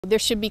There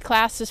should be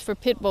classes for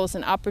pit bulls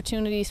and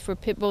opportunities for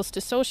pit bulls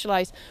to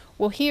socialize.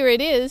 Well, here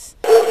it is.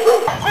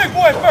 Big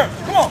boy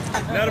first, come on.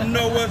 Let them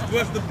know what's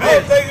the best. I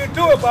don't think you can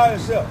do it by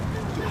yourself.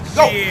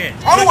 Go, Yeah.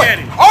 all the Look way, at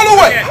it. all the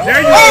way,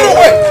 There you all go. the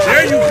way,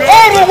 There you go.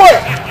 all the way,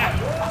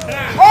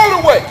 all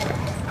the way,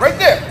 right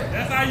there.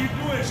 That's how you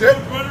do it. Shit.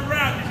 Don't run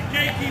around because you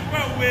can't keep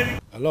up with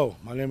it. Hello,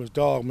 my name is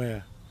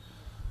Dogman.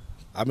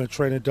 I've been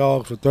training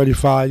dogs for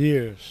 35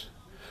 years.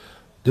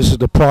 This is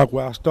the park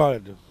where I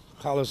started, the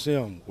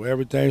Coliseum, where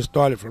everything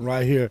started from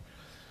right here.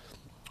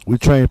 We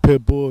train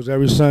pit bulls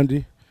every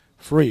Sunday,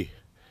 free.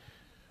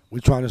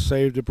 We're trying to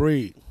save the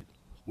breed.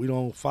 We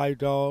don't fight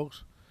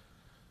dogs.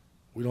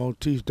 We don't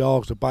teach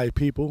dogs to bite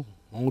people.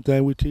 Only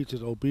thing we teach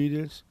is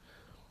obedience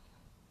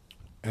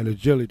and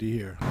agility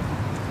here.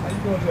 How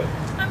you doing, Jay?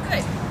 I'm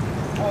good.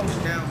 Hold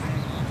it down, man.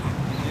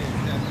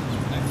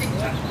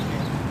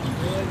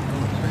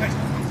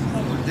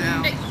 Slow it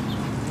down.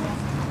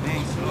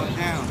 Man, slow it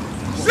down.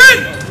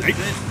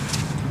 Sit!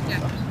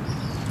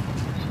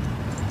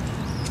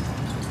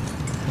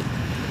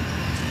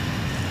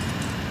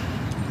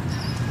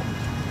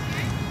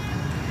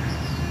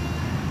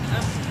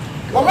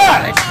 All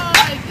right. All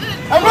right.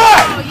 Come on.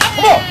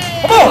 Come on.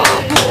 Come on.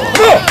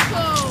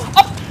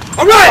 Up.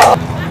 All right.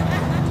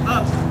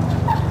 Up.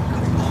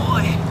 Good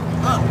boy.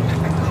 Up.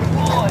 Good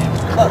boy.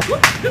 Up.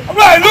 All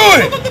right,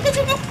 Louis.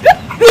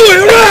 Louis,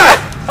 all right.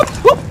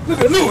 Look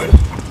at Louis.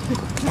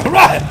 All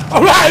right.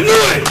 All right,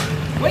 Louis.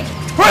 Wait.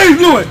 Praise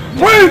Louis.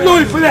 Praise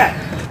Louis for that.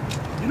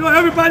 You know,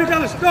 everybody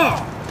got a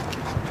star.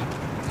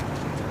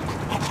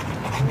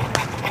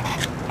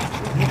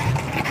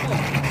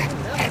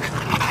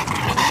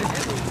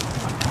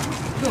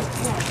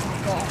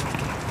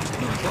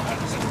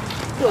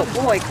 Good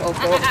boy,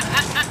 Coco.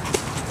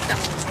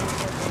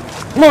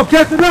 Come on,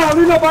 catch it now.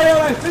 Leave nobody else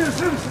like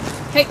citizen.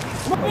 Hey.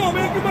 Come on,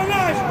 man. Get my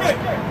line straight.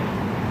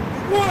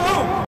 What's going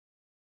on?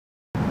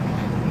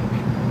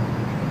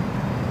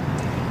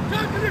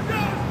 Talk to the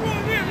dogs. Go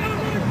on in. Let them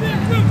know the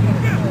kid's good.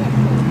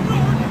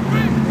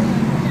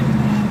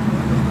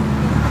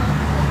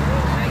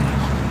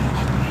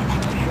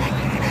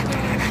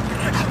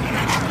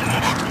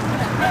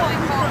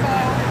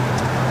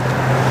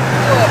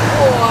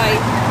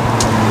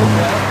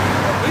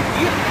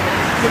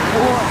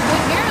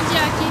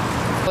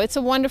 It's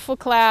a wonderful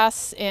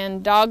class,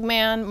 and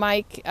Dogman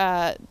Mike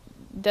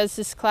does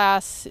this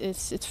class.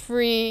 It's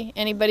free.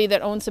 Anybody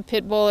that owns a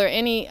pit bull or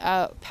any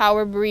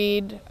power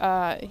breed,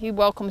 he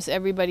welcomes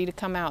everybody to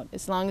come out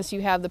as long as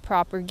you have the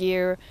proper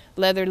gear,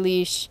 leather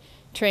leash,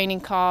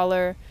 training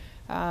collar.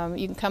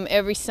 You can come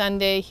every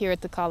Sunday here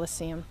at the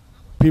Coliseum.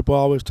 People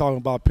always talking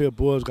about pit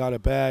bulls got a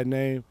bad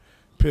name.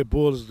 Pit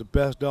bull is the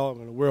best dog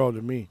in the world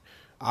to me.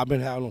 I've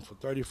been having them for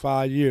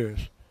 35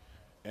 years,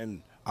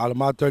 and out of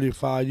my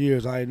 35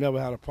 years, I ain't never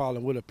had a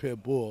problem with a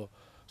pit bull.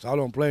 So I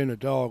don't blame the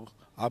dog,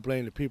 I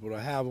blame the people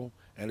that have them,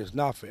 and it's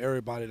not for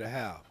everybody to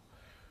have.